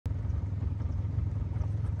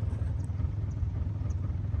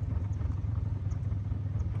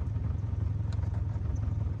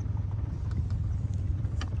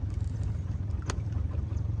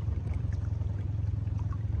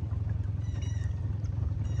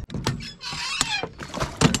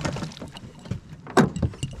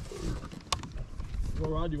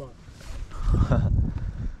rod you want?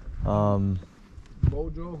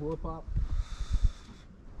 Mojo, hula pop?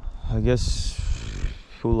 I guess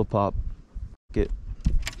hula pop. Get.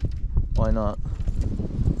 Why not?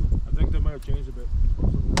 I think they might have changed a bit.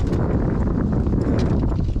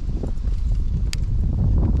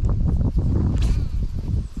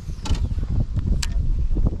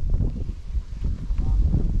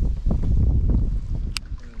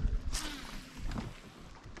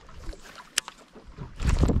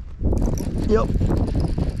 Yep.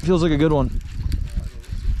 Feels like a good one.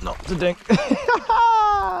 No, it's a dink.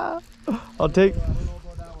 I'll take it.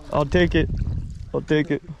 I'll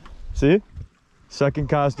take it. See? Second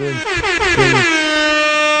cast in.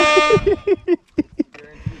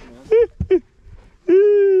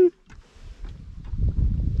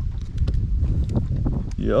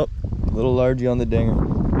 Yep. A little largy on the dinger.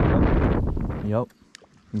 Yep.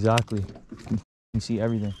 Exactly. You can see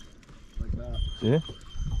everything. Like that. See?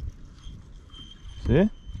 See?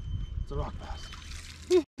 It's a rock bass.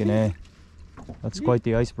 A. That's quite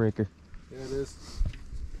the icebreaker. Yeah, it is.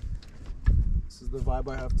 This is the vibe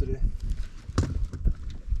I have today.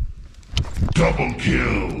 Double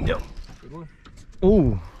kill. Yep. Good one.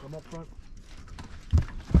 Ooh. Come up front.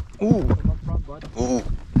 Ooh. Come up front, bud. Ooh.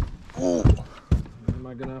 Ooh. Am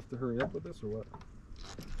I gonna have to hurry up with this or what?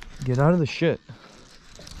 Get out of the shit.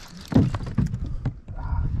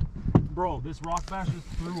 Bro, this rock bass just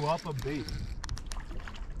threw up a bait.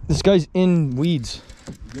 This guy's in weeds.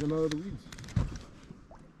 Get him out of the weeds.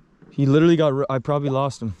 He literally got. I probably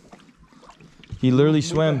lost him. He literally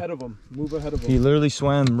swam. Move ahead of him. Move ahead of him. He literally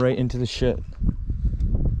swam right into the shit.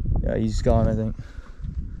 Yeah, he's gone, I think.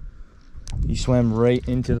 He swam right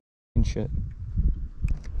into the fucking shit.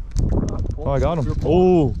 Oh, I got him.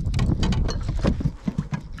 Oh.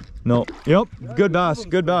 No. Yep. Yeah, Good bass.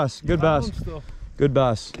 Good bass. Good bass. Good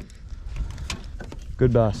bass.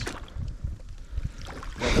 Good bass.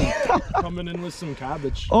 Coming in with some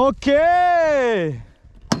cabbage. Okay.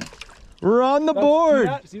 We're on the board.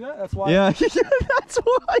 See that? That's why. Yeah, that's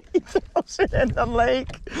why he throws it in the lake.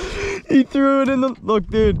 He threw it in the... Look,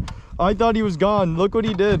 dude. I thought he was gone. Look what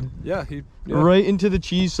he did. Yeah, Right into the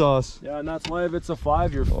cheese sauce. Yeah, and that's why if it's a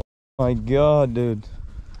 5, you're... Oh my god, dude.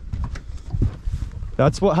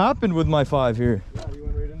 That's what happened with my 5 here. Yeah, you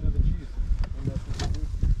went right into the cheese. And that's what you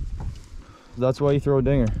do. That's why you throw a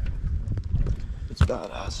dinger. It's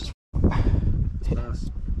badass. It's bass.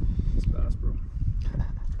 It's bass, bro.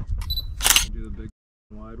 You do the big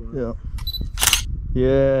wide one. Yeah.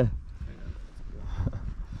 Yeah.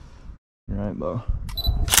 Right, Bo.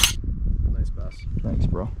 Nice bass. Thanks,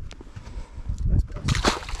 bro. Nice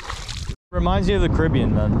bass. Reminds me of the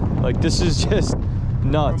Caribbean, man. Like, this is just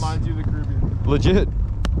nuts. Reminds you of the Caribbean. Legit.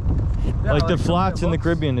 Yeah, like the flats in the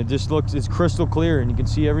Caribbean, it just looks, it's crystal clear and you can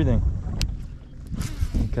see everything.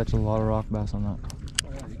 You catch a lot of rock bass on that.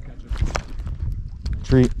 Oh yeah, you catch it.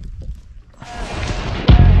 Treat.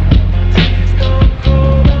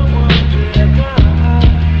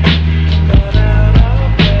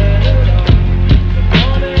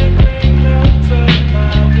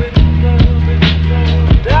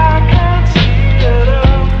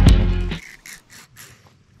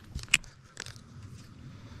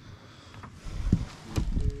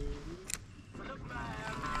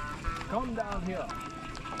 Come down here.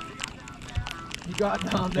 You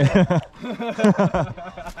got down there.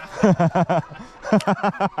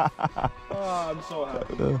 Oh, I'm so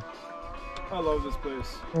happy. I love this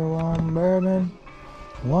place. One bourbon,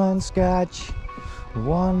 one scotch,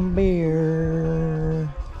 one beer.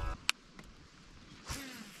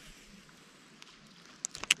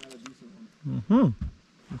 Got a decent one. Mm-hmm.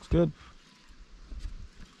 Looks good.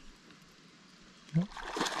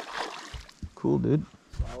 Cool, dude.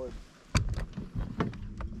 Solid.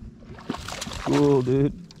 Cool,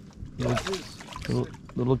 dude. Yeah,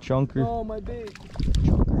 Little chunker. oh, my bait.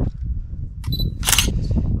 Chunker.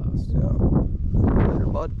 Yeah. Later,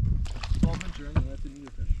 bud. Small venture, and that's an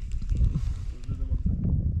eater fish. Those are the ones that...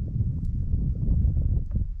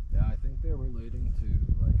 Yeah, I think they're relating to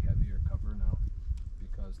like heavier cover now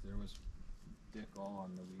because there was dick all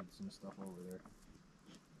on the weeds and stuff over there.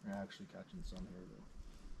 They're actually catching some here though.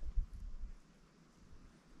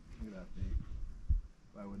 Look at that bait.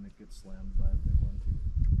 Why wouldn't it get slammed by a big one too?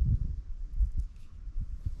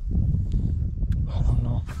 I don't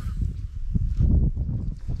know.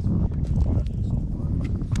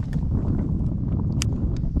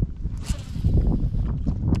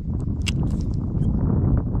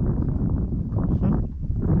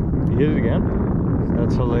 You hit it again?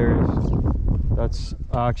 That's hilarious. That's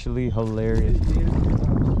actually hilarious.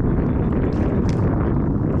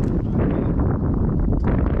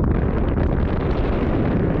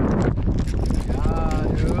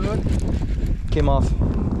 came off.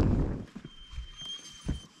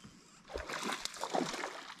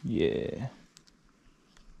 Yeah.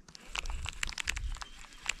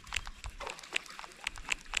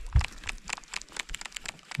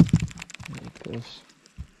 Like this.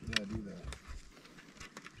 Yeah, do that.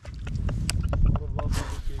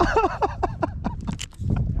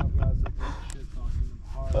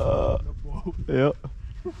 Yep.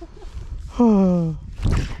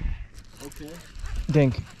 Okay.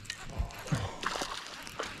 Dink.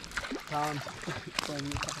 Tom.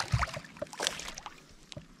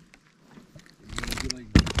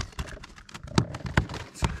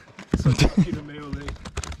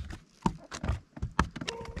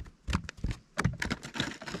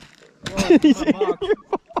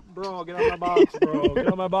 Bro, get out my box, bro. Get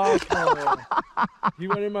out my box, bro. He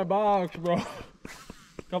went in my box, bro.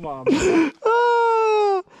 Come on, bro.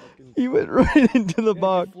 He went right into the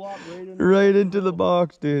box. Right into the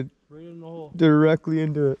box, dude. Right in the hole. Directly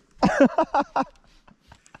into it.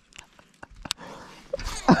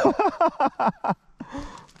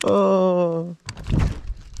 Oh.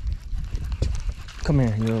 Come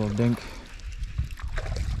here, you little dink.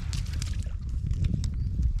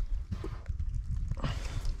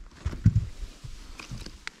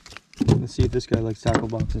 Let's see if this guy likes tackle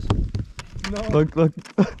boxes. No. Look, look.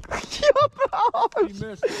 He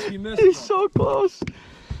missed. He missed. He's so close.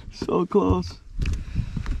 So close.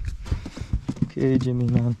 Okay, Jimmy,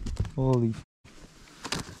 man. Holy.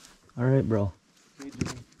 All right, bro. Hey,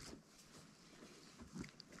 Jimmy.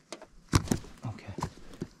 Okay.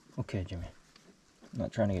 Okay, Jimmy. I'm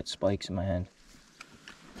not trying to get spikes in my hand.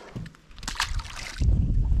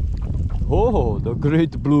 Oh, the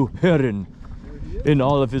great blue heron in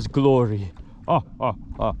all of his glory. Ah, ah,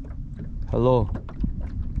 ah. Hello.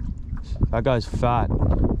 That guy's fat.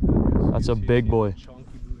 That's a big boy.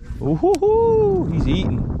 Ooh, he's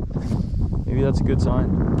eating. Maybe that's a good sign.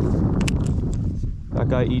 That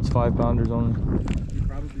guy eats 5-pounders only. He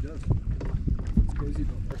probably does. It's crazy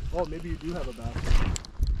though. Oh, maybe you do have a bass.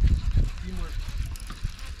 Teamwork.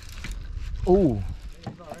 Oh. Hey,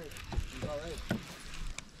 he's alright. He's alright.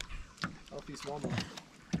 Healthy smallmouth.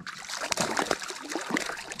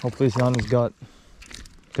 Hopefully it's not in his gut.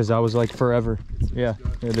 Because that was like forever. Yeah,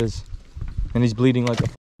 it is. And he's bleeding like a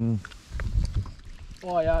f***ing...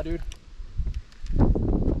 Oh yeah, dude.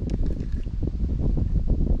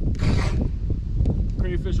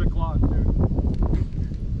 Crayfish o'clock, dude.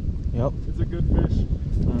 Yep. It's a good fish.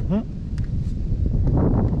 Mm-hmm.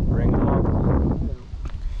 Bring him out.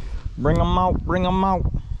 Bring him out. Bring him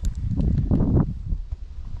out.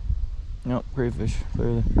 Yep, crayfish,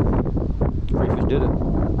 clearly. Crayfish did it.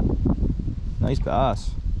 Nice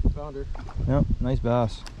bass. Found her. Yep, nice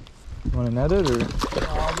bass. You want to net it or?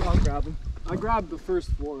 I'll grab him. I grabbed the first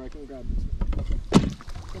 4. I can grab this one.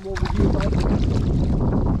 Come over here, bud.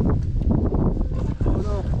 Oh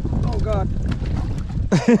no. Oh god.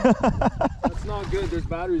 That's not good. There's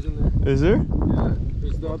batteries in there. Is there? Yeah.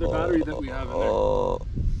 There's the other battery that we have in there. Oh.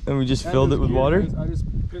 And we just filled it with water? I just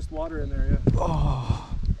pissed water in there, yeah. Oh.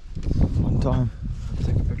 One time.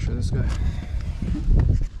 Take a picture of this guy.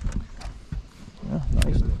 Yeah,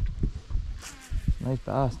 nice. Nice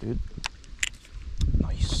bass, dude.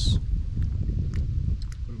 Nice.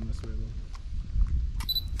 Put him this way though.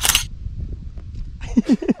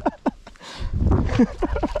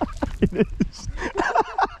 It is.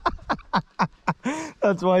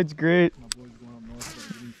 That's why it's great. My boy's going up north, so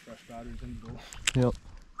I need fresh batteries in the bowl. Yep.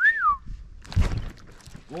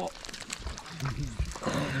 Whoa.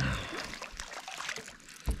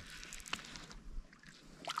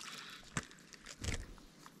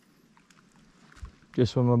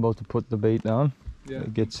 Just when I'm about to put the bait down, Yeah,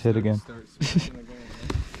 it gets hit again.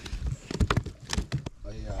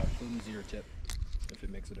 Easier tip if it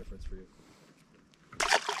makes a difference for you.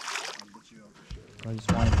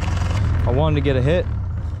 I wanted to get a hit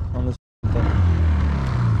on this thing.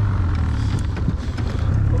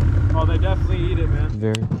 Oh, they definitely eat it, man.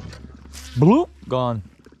 Very. Bloop! Gone.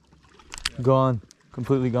 Yeah. Gone.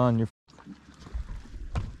 Completely gone. You're.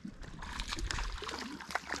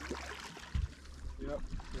 Yep.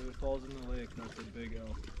 If it falls in the lake, that's a big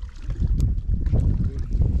L.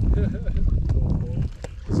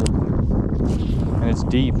 And it's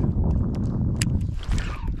deep.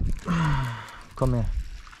 Come here.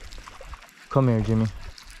 Come here, Jimmy.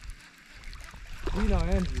 You know,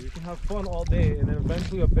 Andrew, you can have fun all day, and then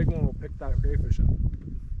eventually a big one will pick that crayfish up.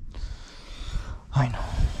 I know.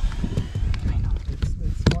 I know.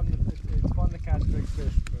 It's fun to catch big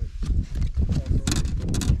fish, but it's also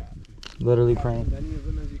fun to catch. Literally Catch praying. as many of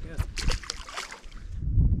them as you can.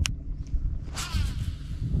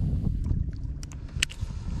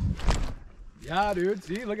 Yeah, dude.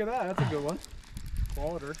 See, look at that. That's a good one.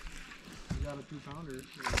 Quality. You got a 2-pounder.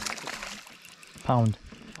 Pound.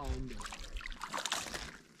 Pound.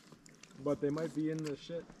 But they might be in the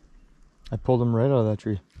shit. I pulled him right out of that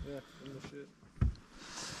tree. Yeah, in the shit.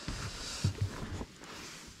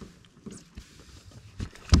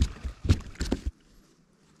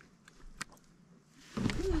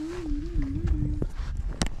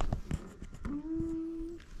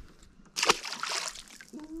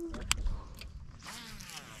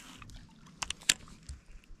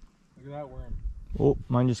 Look at that worm. Oh,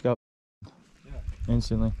 mine just got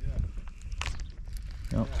instantly.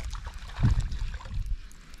 Yeah. Yep. Yeah.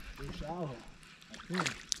 They're shallow, I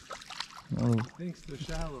think. Oh, He thinks they're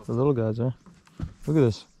shallow. the little guys are. Look at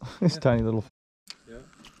this. This tiny little. Yeah.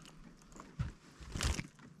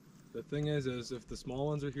 The thing is if the small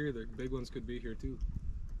ones are here, the big ones could be here too.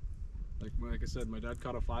 Like I said, my dad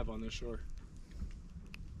caught a 5 on this shore.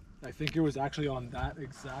 I think it was actually on that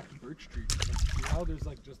exact birch tree. See how there's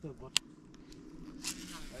like just a bunch. I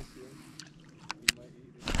see him. He might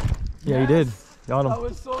eat it. Yeah, he did. Got That him.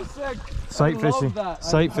 was so sick. Sight I love fishing. that.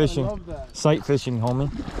 Sight I fishing. love that. Sight fishing,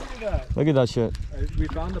 homie. Look at that. Look at that shit. We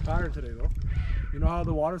found the pattern today though. You know how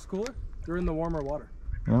the water's cooler? They're in the warmer water.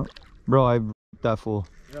 Yeah. Bro, I that fool.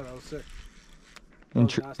 Yeah, that was sick. That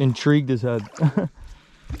was nasty. Intrigued his head.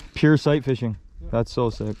 Pure sight fishing. That's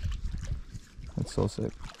so sick. That's so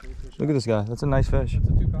sick. Look at this guy. That's a nice fish. That's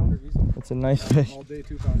a 2-pounder easy. That's a nice fish. All day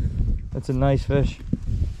 2-pounder. That's a nice fish.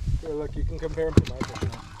 Here, look, you can compare him to my fish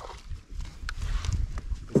now.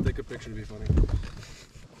 Let's take a picture to be funny.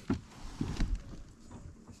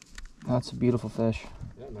 That's a beautiful fish.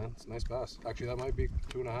 Yeah, man, it's a nice bass. Actually, that might be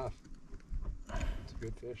 2.5. It's a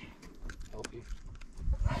good fish. Healthy.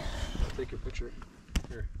 I'll take your picture.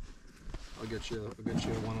 Here. I'll get you a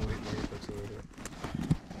 108 megapixel right here.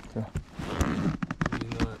 Okay. You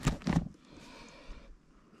know that.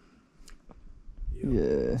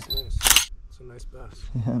 Yeah. It's nice. It's a nice bass.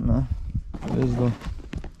 Yeah, man. It is though.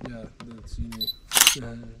 Yeah, the scenery.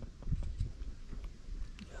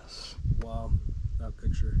 Yes. Wow, that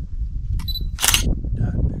picture.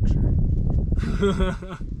 That picture.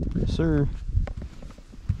 Yes, sir.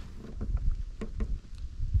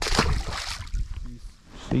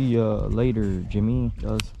 See ya later, Jimmy.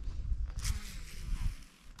 Does.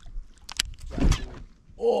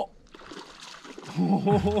 Oh!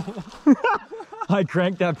 I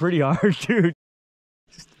cranked that pretty hard, dude.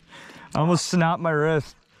 I almost snapped my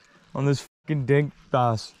wrist on this fucking dink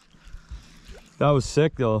bass. That was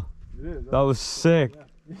sick, though. It is. That was sick.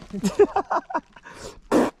 Yeah.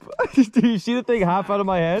 Did you see the thing half out of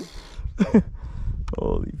my head?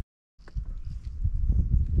 Holy.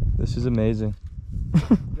 This is amazing.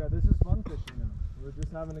 Yeah, this is fun fishing now. We're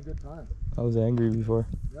just having a good time. I was angry before.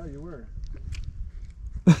 Yeah, you were.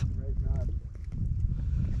 Right mad.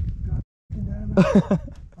 God damn it.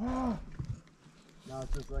 Ah. Now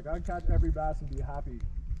it's just like I'd catch every bass and be happy.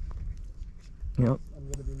 Yep. I'm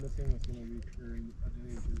gonna be missing this in a week or a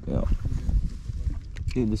day or 2. Yep.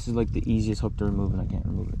 Dude, this is like the easiest hook to remove and I can't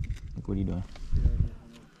remove it. Like, what are you doing? Yeah, I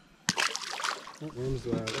know. What worms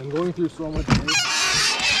do I have? I'm going through so much bait.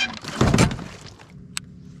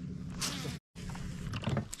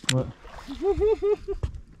 What?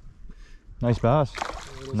 Nice bass.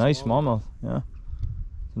 Nice smallmouth. Yeah.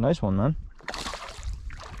 It's a nice one, man.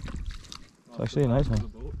 It's actually a nice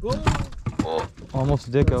one. Oh! Almost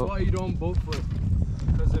a dick That's out. why you don't boat flip.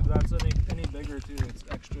 Because if that's any bigger too, it's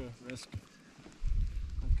extra risk.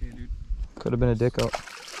 Okay, dude. Could have been a dick out.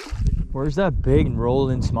 Where's that big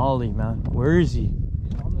rolling smallie, man? Where is he?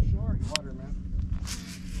 On the shore, water, man.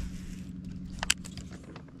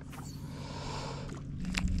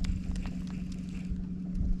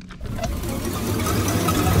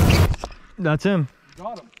 That's him.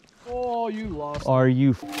 Got him. Oh, you lost. Are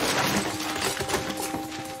you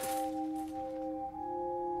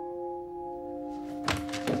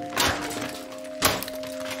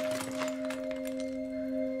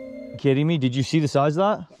kidding me? Did you see the size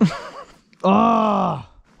of that? Ah!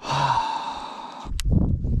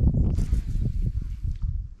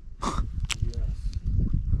 Yes.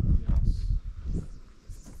 Yes.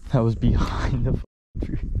 That was behind the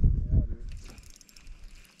tree. Yeah, dude.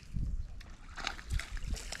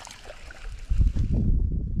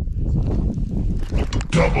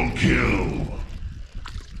 Double kill.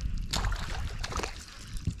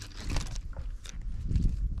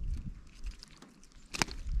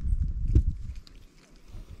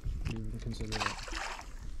 You even consider that.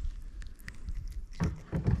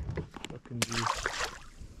 Fucking juice.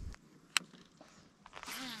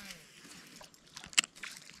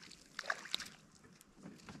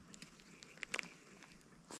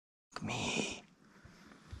 Me.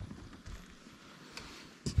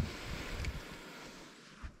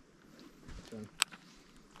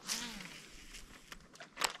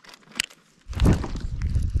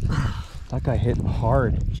 That guy hit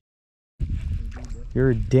hard. You're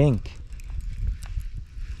a dink.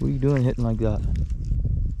 What are you doing hitting like that?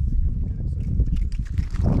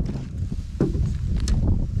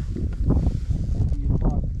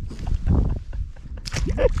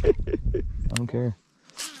 I don't care.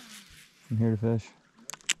 I'm here to fish.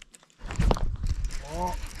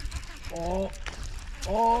 Oh, oh,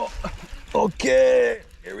 oh. Okay,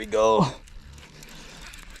 here we go. All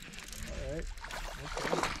right.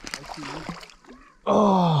 Okay. I see you.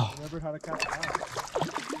 Oh. I never had a catch bass.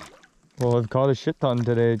 Well, I've caught a shit ton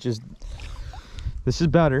today. This is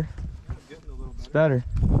better. Yeah, it's getting a little It's better.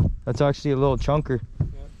 better. That's actually a little chunker.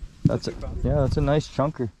 Yeah. That's a nice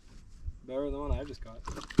chunker. Better than the one I just got.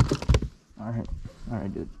 All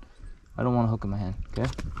right, dude. I don't want to hook in my hand. Okay.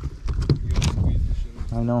 You gotta squeeze the shit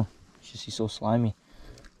in. I know. It's just he's so slimy.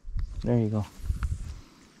 There you go.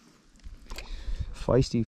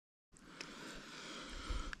 Feisty.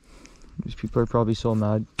 These people are probably so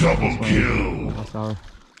mad. Double kill. Half hour.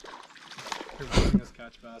 They're letting us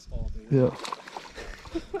catch bass all day. Yeah.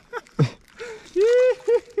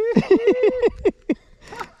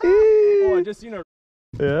 Oh, I just seen a.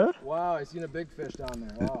 Yeah. Wow, I seen a big fish down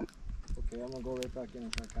there. Wow. Okay, I'm gonna go right back in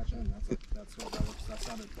and try to catch him. That's what that looks. That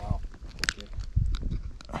sounded. Wow. Okay.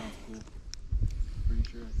 Sounds cool. Pretty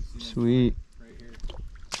sure I can see him Sweet. right here.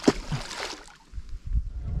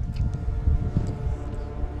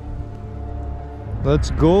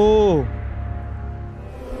 Let's go.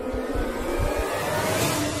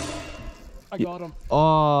 I got him.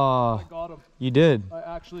 Oh, I got him. you did. I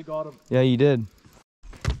actually got him. Yeah, you did.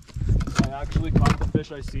 I actually caught the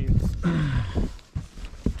fish I seen.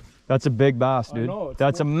 That's a big bass, I dude. know, it's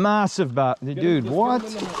That's a massive bass, dude. What?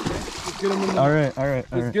 Let's get him in the net. All right.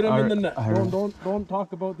 Let's get him in the net. all right. Don't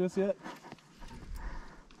talk about this yet.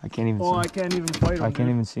 I can't even Oh, see I him. can't even fight him. I can't dude.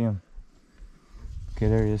 even see him. Okay,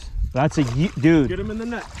 there he is. That's a dude. Get him in the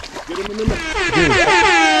net. Get him in the net. Dude,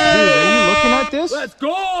 are you looking at this? Let's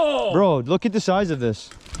go! Bro, look at the size of this.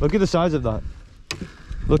 Look at the size of that.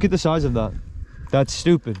 Look at the size of that. That's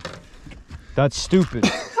stupid. That's stupid.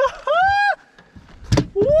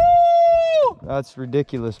 Woo! That's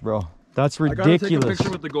ridiculous, bro. That's I gotta take a ridiculous.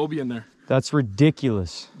 picture with the goby in there. That's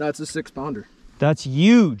ridiculous. That's a 6-pounder. That's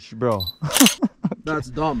huge, bro. That's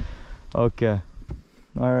dumb. Okay.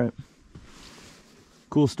 All right.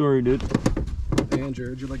 Cool story, dude. Hey, Andrew,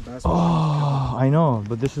 heard you like bass? Oh, I know,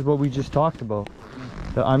 but this is what we just talked about.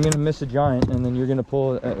 That I'm gonna miss a giant, and then you're gonna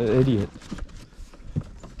pull an idiot.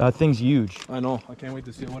 That thing's huge. I know. I can't wait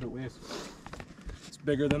to see what it weighs. It's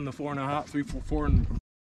bigger than the 4.5, 3, 4, and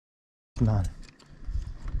Man,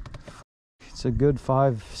 it's a good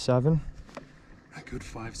 5'7". a good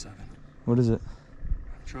 5'7". What is it?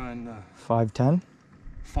 I'm trying 5'10".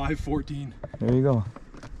 5'14". There you go.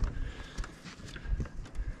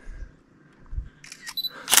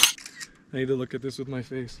 I need to look at this with my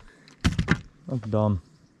face. That's dumb.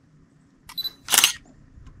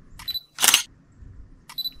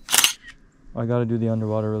 I gotta do the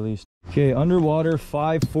underwater release. Okay, underwater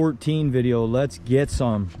 514 video. Let's get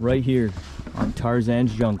some right here on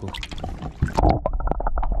Tarzan's Jungle.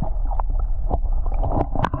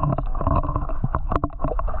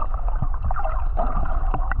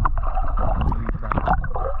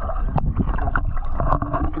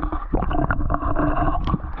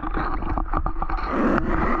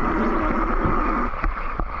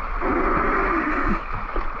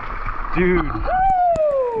 Dude,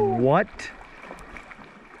 what?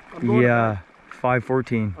 Yeah,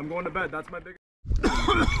 514. I'm going to bed. That's my big.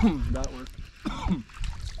 That worked.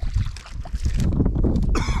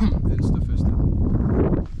 Insta fisted.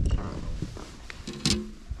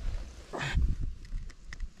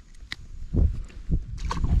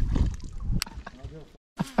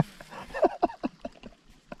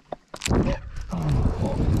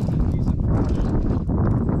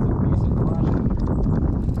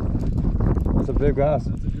 That's a big bass.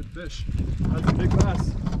 That's a good fish. That's a big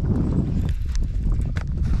bass.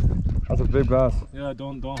 That's a big bass. Yeah,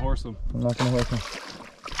 don't horse him. I'm not gonna horse him.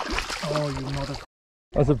 Oh, you mother.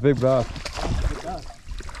 That's a big bass. Good bass.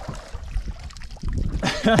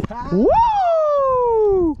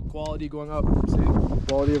 Woo! Quality going up. See?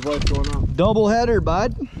 Quality of life going up. Double header,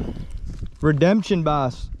 bud. Redemption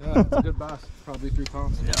bass. Yeah, it's a good bass. Probably 3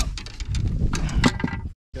 pounds. Yeah.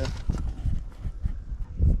 Okay.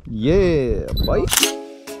 Yeah, bite.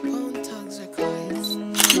 Bone tugs are coins.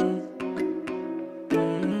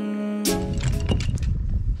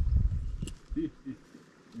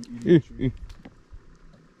 Eating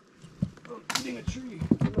a tree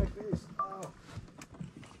in my face. Oh.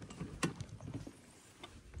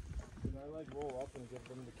 Did I like roll up and give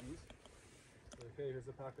them the keys? Like, hey, here's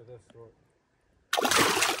a pack of this. Throw it.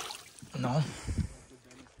 No.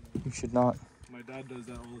 You should not. My dad does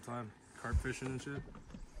that all the time. Carp fishing and shit.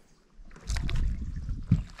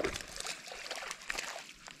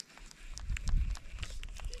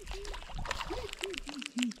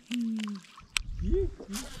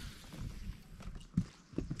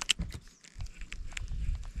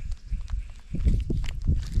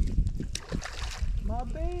 My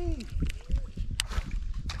bait!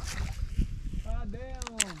 God damn!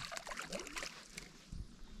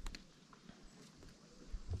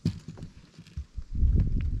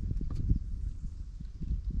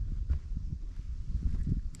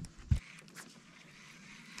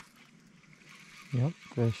 Yep,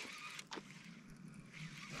 fish.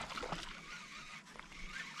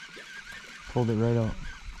 Pulled it right out.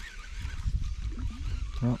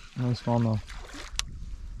 Yep, nice smallmouth.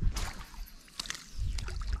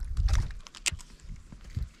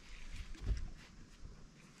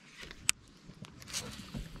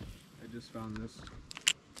 I just found this.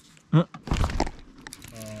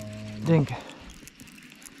 Dink.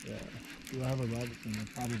 Yeah. Do I have a Robertson?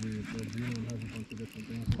 Probably the green one has a bunch of different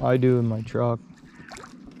things. I do in my truck.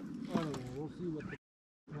 I don't know. We'll see what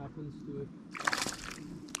happens to it.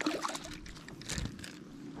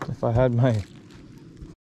 If I had my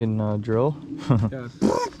drill. Yeah.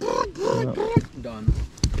 Yeah. Done.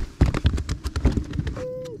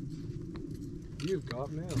 You've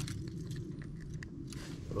got mail.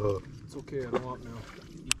 It's okay, I don't want mail.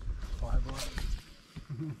 5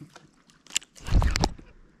 on.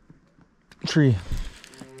 Tree.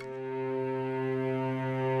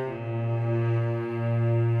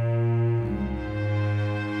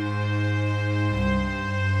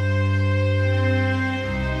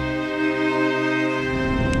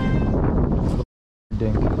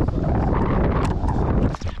 Dink.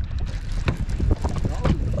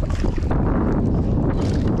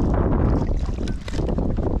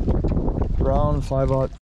 Brown 5/0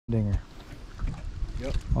 dinger.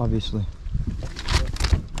 Yep. Obviously.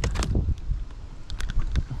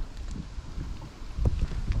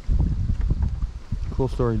 Cool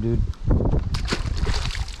story, dude.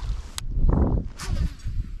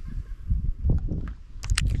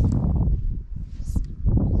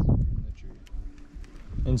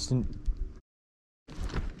 Instant.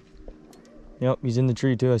 Yep, he's in the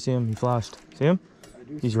tree too. I see him. He flashed. See him? I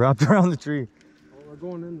do. He's wrapped around the tree. Well, we're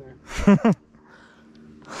going in there.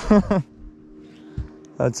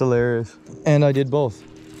 That's hilarious. And I did both.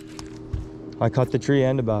 I caught the tree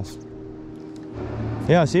and a bass.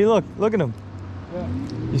 Yeah, see, look at him. Yeah.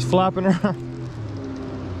 He's flapping around.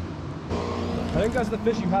 I think that's the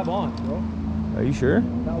fish you have on, bro. Are you sure?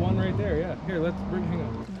 That one right there, yeah. Here, let's hang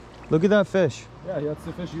on. Look at that fish. Yeah, that's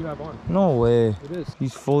the fish you have on. No way. It is.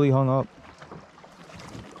 He's fully hung up.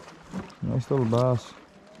 Nice little bass.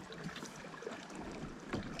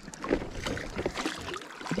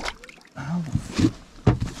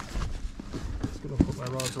 Just gonna put my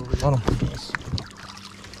rods over here. On him.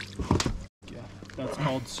 Yeah, that's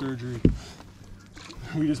called surgery.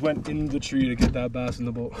 We just went in the tree to get that bass in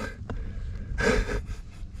the boat.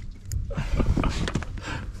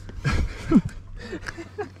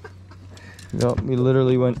 Yep, we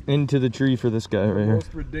literally went into the tree for this guy right here.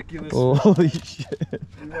 Most ridiculous. Holy shit.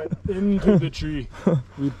 We went into the tree.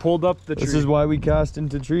 We pulled up the tree. This is why we cast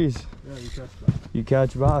into trees. Yeah, you catch that. You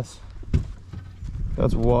catch bass.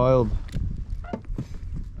 That's wild. I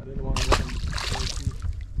didn't want to let him see.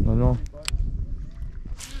 I know.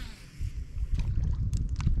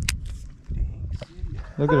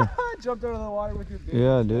 Look at him. Jumped out of the water with your bait.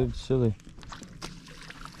 Yeah, dude, silly.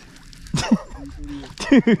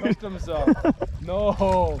 Dude. Pushed himself.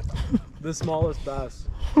 No. The smallest bass.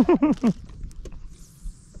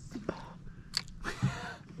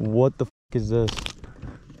 What the f is this?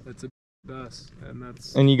 That's a bass. And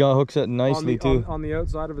that's And you got hook set nicely too. On the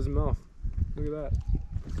outside of his mouth. Look at that.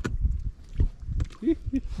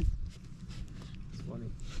 It's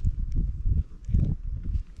funny.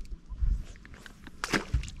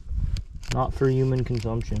 Not for human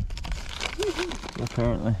consumption.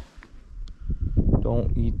 Apparently.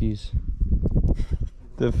 Don't eat these.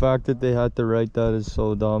 The fact that they had to write that is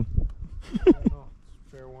so dumb. I don't know.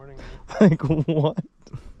 It's fair warning. Like what?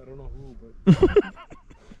 I don't know who, but I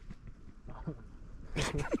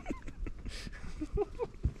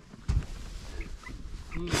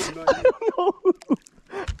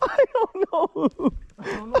don't know who.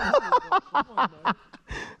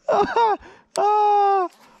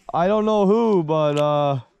 I don't know who,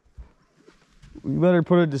 but we better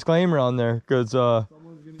put a disclaimer on there, because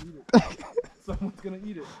someone's gonna eat it. Someone's gonna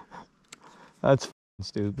eat it. that's f***ing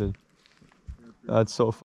stupid. That's so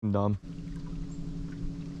f***ing dumb.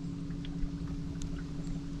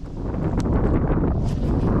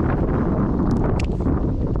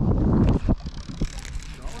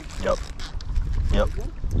 Yep.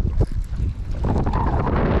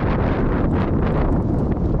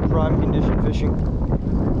 Prime condition fishing.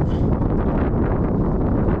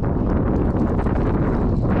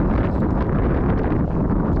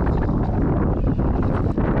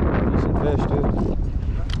 Decent fish, too.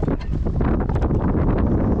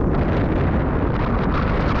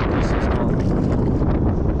 Decent small.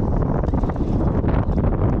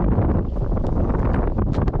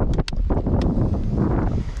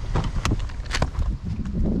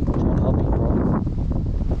 Trying to help you, bro.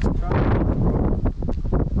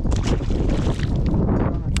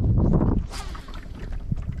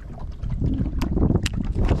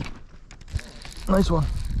 Nice one.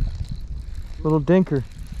 Little dinker.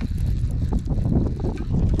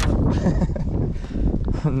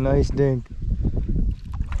 Nice dink.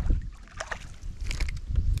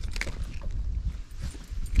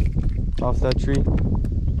 Off that tree.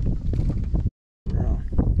 Yeah.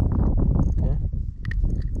 Okay.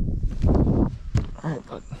 Alright,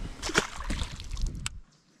 bud.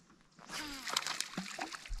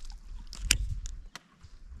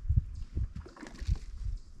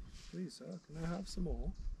 Please, sir, can I have some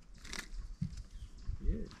more?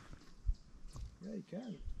 Yeah. Yeah, you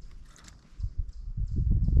can.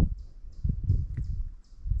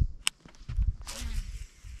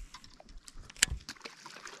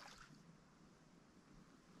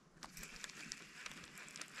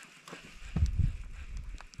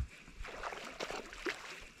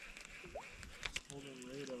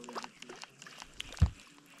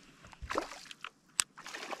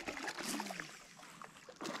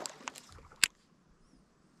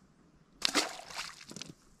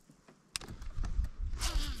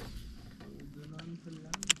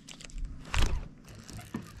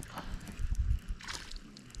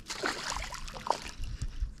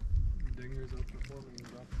 Dinger's outperforming the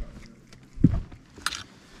rough guy.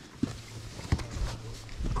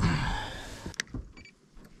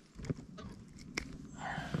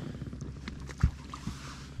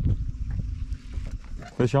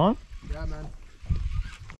 Fish on? Yeah, man.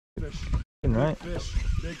 Fish. Right. Fish.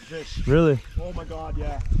 Big fish. Really? Oh my god,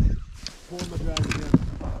 yeah. Pulling the drag again.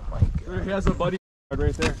 Oh my god. There, he has a buddy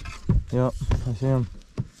right there. Yep, I see him.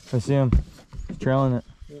 I see him. He's trailing it.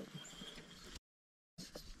 Yep.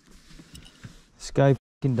 This guy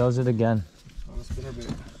fucking does it again. On a spinner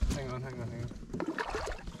bait. Hang on, hang on, hang on.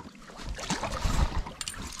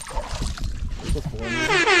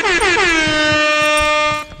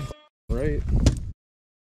 Right.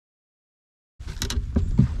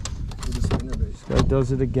 With a spinner bait. This guy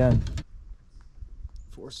does it again.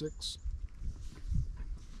 4-6.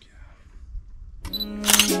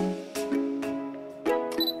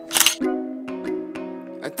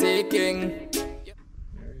 A taking.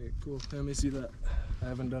 Alright, cool. Let me see that. I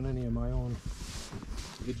haven't done any of my own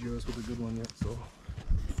videos with a good one yet, so.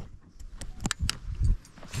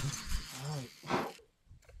 Alright.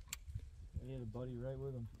 He had a buddy right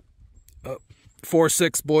with him.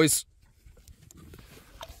 4-6, boys.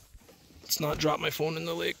 Let's not drop my phone in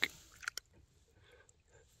the lake.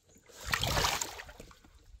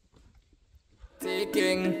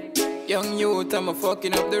 Taking. Young youth, I'm a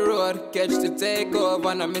fucking up the road. Catch the takeoff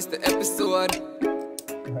and I missed the episode.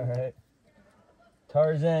 Alright.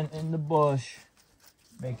 Tarzan in the bush.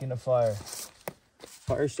 Making a fire.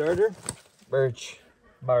 Fire starter? Birch.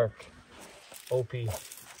 Bark. OP.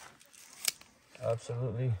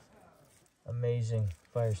 Absolutely amazing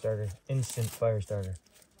fire starter. Instant fire starter.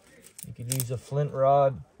 You could use a flint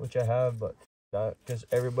rod, which I have, but because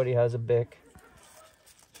everybody has a BIC.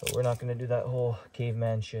 So we're not going to do that whole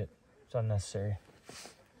caveman shit. It's unnecessary.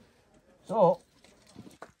 So,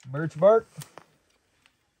 birch bark.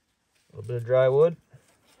 A little bit of dry wood.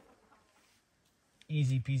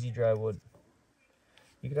 Easy peasy dry wood.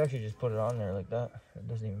 You could actually just put it on there like that. It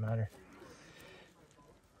doesn't even matter.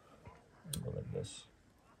 Go like this.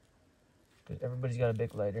 Because everybody's got a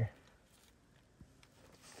BIC lighter.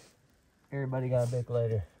 Everybody got a BIC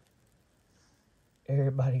lighter.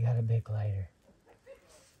 Everybody got a BIC lighter.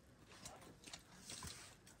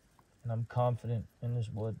 And I'm confident in this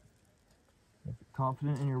wood. If you're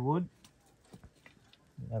confident in your wood,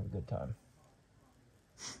 you have a good time.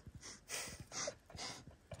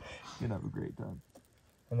 You'll have a great time.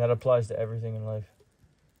 And that applies to everything in life.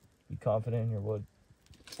 Be confident in your wood.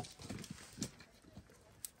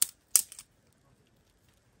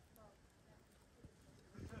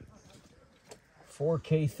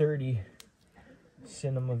 $4K30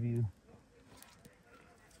 cinema view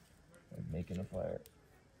of making a fire.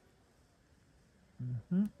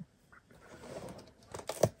 Don't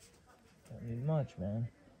need much, man.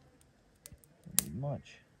 Don't need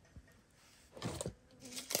much.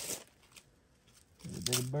 A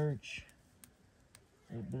bit of birch.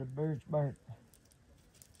 A bit of birch bark.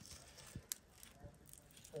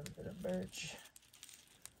 A bit of birch.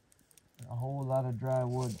 And a whole lot of dry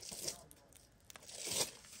wood.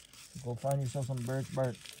 Go find yourself some birch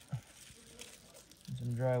bark. And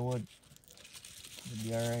some dry wood. You'll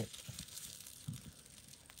be alright.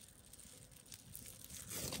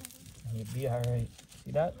 You'll be alright.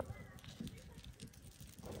 See that?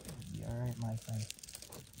 You'll be alright, my friend.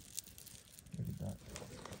 Look at that.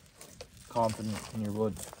 Confident in your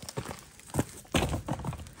wood.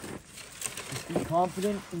 Just be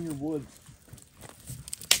confident in your wood.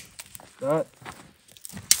 That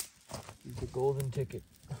is the golden ticket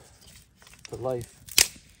to life.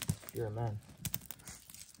 You're a man.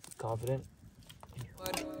 Confident.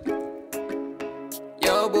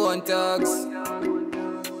 Yo, bone thugs.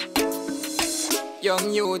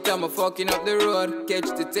 Young youth, I'm a fucking up the road.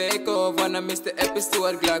 Catch the takeoff and I miss the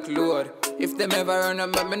episode Glock load. If them ever run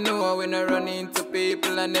up, let me know. When I run into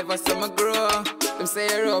people, I never saw me grow. Them say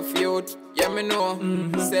you're rough youth, yeah me know.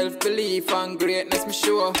 Self-belief and greatness me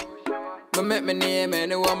sure. Me make me name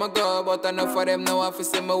anywhere I go, but enough of them know if I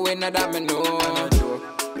see me win, that me know.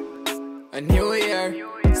 A new year,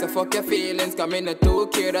 so fuck your feelings, come in not too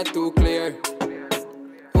care, that too clear.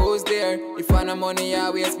 Who's there? If I no money, I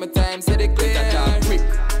waste my time, say they clear.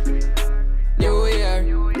 New year,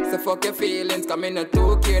 so fuck your feelings, come in not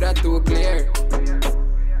too care, that too clear.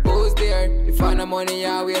 Who's there? If I no money,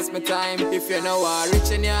 I waste my time. If you know I'm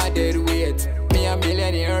rich and you're dead weight. Me a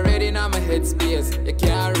millionaire already in my headspace. You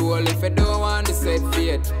can't roll if you don't want to set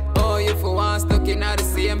fate. Oh, you for one stuck in the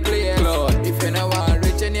same place. Lord, if you know I'm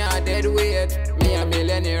rich and you're dead weight. Me a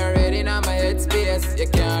millionaire already in my headspace. You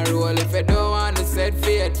can't roll if you don't want to set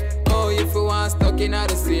fate. Oh, you for one stuck in the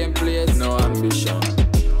same place. No ambition.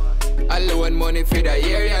 I loan money for the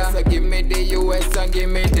area, so give me the US and give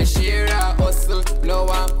me the share. Hustle, no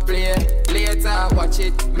one play later. Watch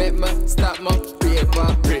it, make me stop my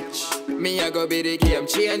paper. Rich, me I go be the game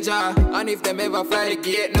changer. And if them ever fly the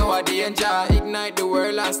gate, no danger. Ignite the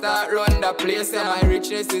world and start run the place. And my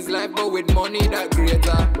richness is life, but with money that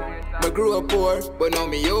greater. Me grew up poor, but now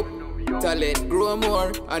me up. Talent grow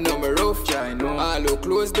more, I know me rough. All who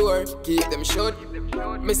close door, keep them shut.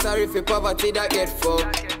 Me sorry for poverty that get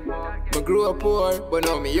fucked. Me grew up poor, but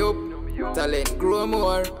now me up. Talent grow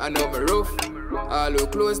more, I know me rough. All who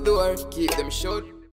close door, keep them shut.